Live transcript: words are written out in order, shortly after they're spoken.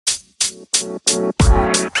Hi,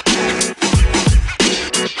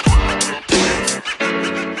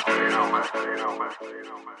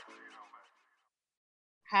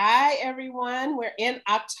 everyone. We're in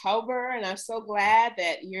October, and I'm so glad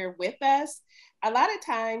that you're with us. A lot of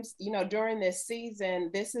times, during this season,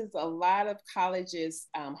 this is a lot of colleges'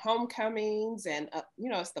 homecomings, and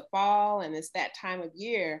it's the fall, and it's that time of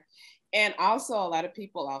year. And also, a lot of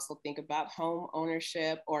people also think about home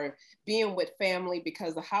ownership or being with family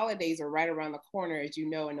because the holidays are right around the corner, as you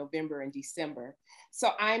know, in November and December. So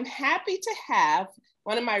I'm happy to have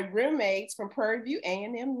one of my roommates from Prairie View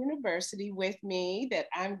A&M University with me that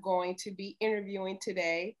I'm going to be interviewing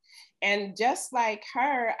today. And just like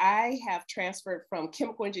her, I have transferred from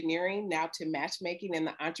chemical engineering now to matchmaking in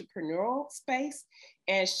the entrepreneurial space.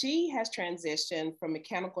 And she has transitioned from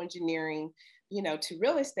mechanical engineering, to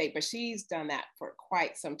real estate, but she's done that for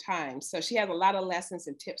quite some time. So she has a lot of lessons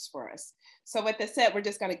and tips for us. So with that said, we're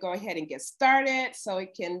just going to go ahead and get started so we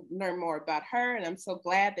can learn more about her. And I'm so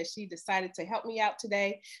glad that she decided to help me out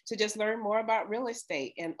today to just learn more about real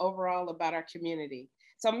estate and overall about our community.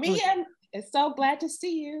 So Mia, it's so glad to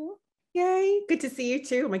see you. Yay, good to see you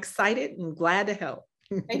too. I'm excited and glad to help.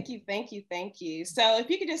 Thank you, thank you, thank you. So if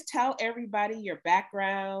you could just tell everybody your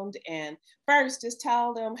background and first just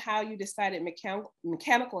tell them how you decided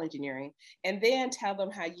mechanical engineering and then tell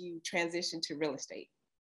them how you transitioned to real estate.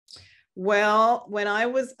 Well, when I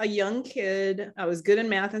was a young kid, I was good in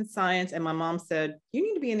math and science, and my mom said, "You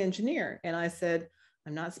need to be an engineer." And I said,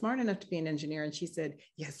 "I'm not smart enough to be an engineer." And she said,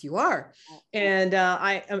 "Yes, you are." And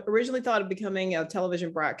I originally thought of becoming a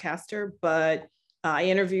television broadcaster, but I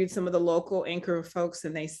interviewed some of the local anchor folks,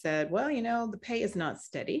 and they said, "Well, the pay is not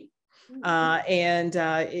steady. And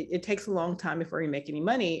it takes a long time before you make any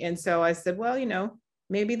money." And so I said, "Well,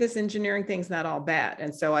 maybe this engineering thing's not all bad."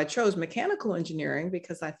 And so I chose mechanical engineering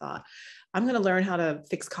because I thought I'm going to learn how to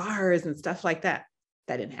fix cars and stuff like that.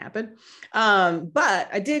 That didn't happen. But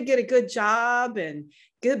I did get a good job and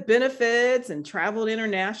good benefits and traveled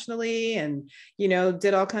internationally and,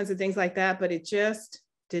 did all kinds of things like that. But it just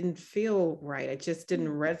didn't feel right. It just didn't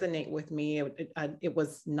resonate with me. It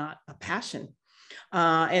was not a passion.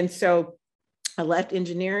 And so I left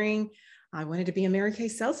engineering. I wanted to be a Mary Kay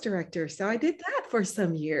sales director. So I did that for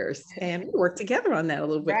some years and we worked together on that a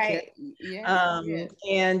little bit. Right. Yeah.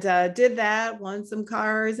 And did that, won some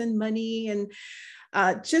cars and money and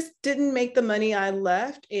just didn't make the money I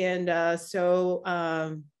left. And so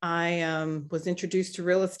I was introduced to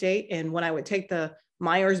real estate. And when I would take the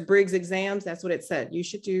Myers-Briggs exams, that's what it said. You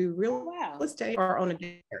should do real estate or own a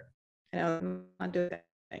daycare. And I was not doing that.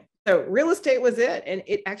 So real estate was it. And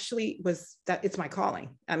it actually was that it's my calling.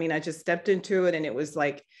 I mean, I just stepped into it and it was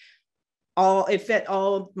like it fit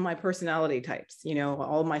all my personality types,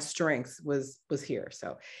 all my strengths was here.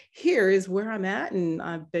 So here is where I'm at. And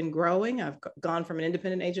I've been growing. I've gone from an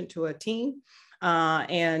independent agent to a team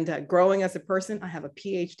and growing as a person. I have a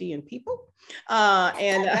PhD in people.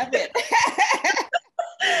 And I love it.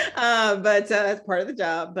 But that's part of the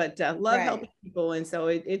job, but love helping people. And so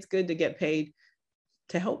it's good to get paid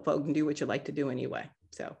to help folks and do what you like to do anyway.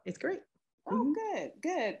 So it's great. Oh, good.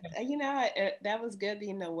 That was good,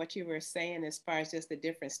 what you were saying as far as just the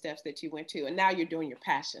different steps that you went to. And now you're doing your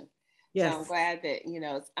passion. Yes. So I'm glad that,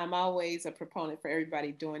 I'm always a proponent for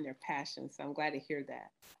everybody doing their passion. So I'm glad to hear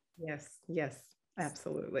that. Yes,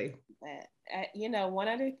 absolutely. One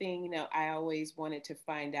other thing, I always wanted to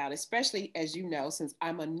find out, especially as since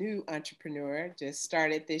I'm a new entrepreneur, just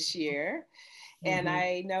started this year. And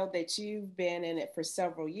I know that you've been in it for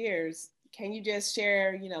several years. Can you just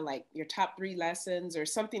share, like your top 3 lessons or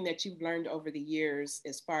something that you've learned over the years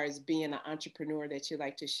as far as being an entrepreneur that you'd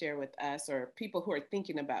like to share with us or people who are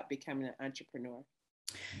thinking about becoming an entrepreneur?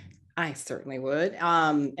 I certainly would.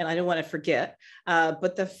 And I don't want to forget.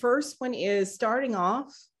 But the first one is starting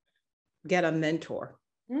off, get a mentor.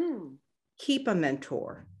 Keep a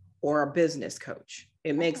mentor or a business coach.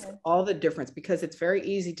 It makes all the difference because it's very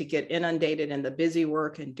easy to get inundated in the busy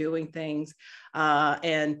work and doing things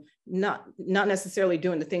and not necessarily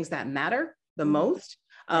doing the things that matter the most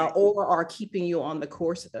or are keeping you on the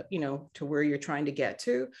course, to where you're trying to get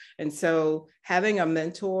to. And so having a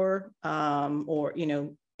mentor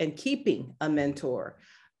and keeping a mentor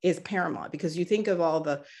is paramount because you think of all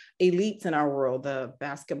the elites in our world, the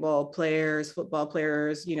basketball players, football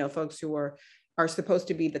players, folks who are supposed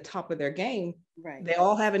to be the top of their game. Right. They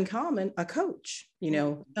all have in common a coach,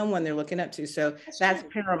 someone they're looking up to. So that's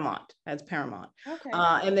paramount. That's paramount. Okay.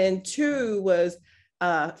 And then 2 was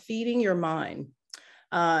feeding your mind.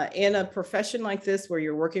 In a profession like this, where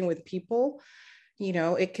you're working with people,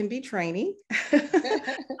 it can be training.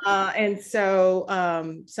 And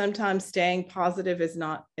so sometimes staying positive is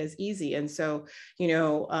not as easy. And so,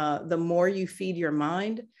 the more you feed your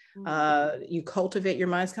mind, you cultivate your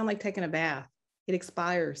mind. It's kind of like taking a bath. It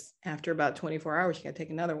expires after about 24 hours. You got to take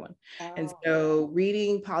another one. And Oh, so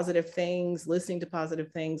reading positive things, listening to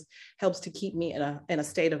positive things helps to keep me in a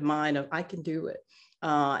state of mind of I can do it.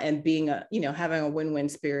 And being having a win-win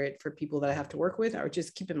spirit for people that I have to work with, or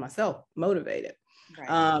just keeping myself motivated.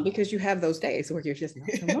 right. Because you have those days where you're just not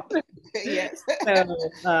so motivated. Yes.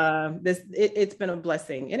 So it's been a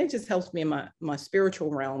blessing, and it just helps me in my spiritual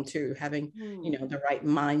realm too, having the right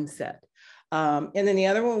mindset. And then the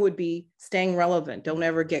other one would be staying relevant. Don't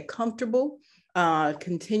ever get comfortable.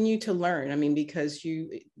 Continue to learn. I mean, because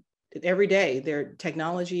every day their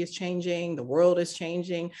technology is changing, the world is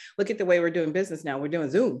changing. Look at the way we're doing business now. We're doing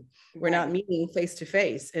Zoom. We're Right. not meeting face to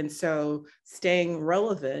face. And so staying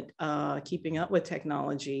relevant, keeping up with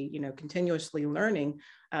technology, continuously learning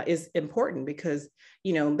is important, because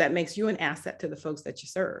that makes you an asset to the folks that you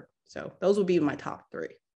serve. So those would be my top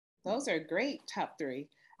three. Those are great top three.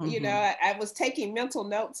 Mm-hmm. I was taking mental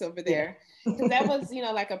notes over Yeah. there because that was,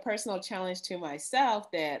 like a personal challenge to myself,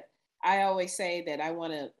 that I always say that I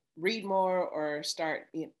want to read more or start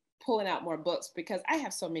pulling out more books, because I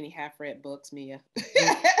have so many half-read books, Mia,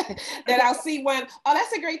 that I'll see one, oh,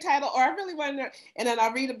 that's a great title, or I really want to, and then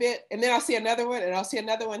I'll read a bit, and then I'll see another one, and I'll see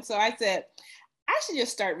another one. So I said, I should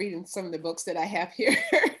just start reading some of the books that I have here.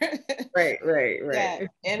 Right, right, Yeah. right.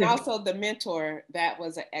 And also the mentor, that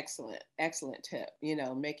was an excellent tip,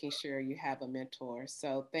 making sure you have a mentor.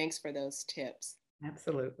 So thanks for those tips.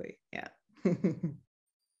 Absolutely. Yeah.